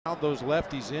Those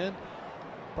lefties in.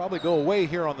 Probably go away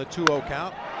here on the 2-0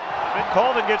 count. And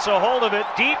Colvin gets a hold of it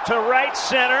deep to right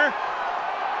center.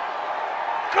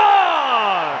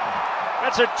 Gone!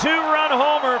 That's a 2-run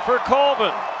homer for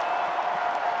Colvin.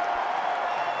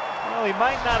 Well, he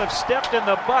might not have stepped in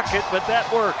the bucket, but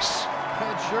that works.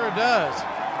 It sure does.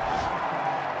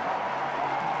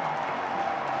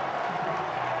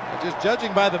 Just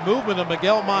judging by the movement of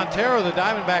Miguel Montero, the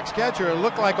Diamondbacks catcher, it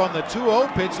looked like on the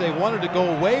 2-0 pitch they wanted to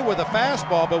go away with a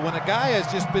fastball, but when a guy has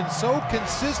just been so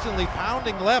consistently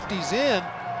pounding lefties in,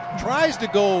 tries to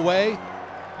go away,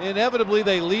 inevitably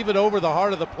they leave it over the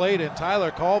heart of the plate, and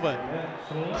Tyler Colvin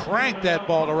cranked that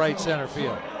ball to right center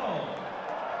field.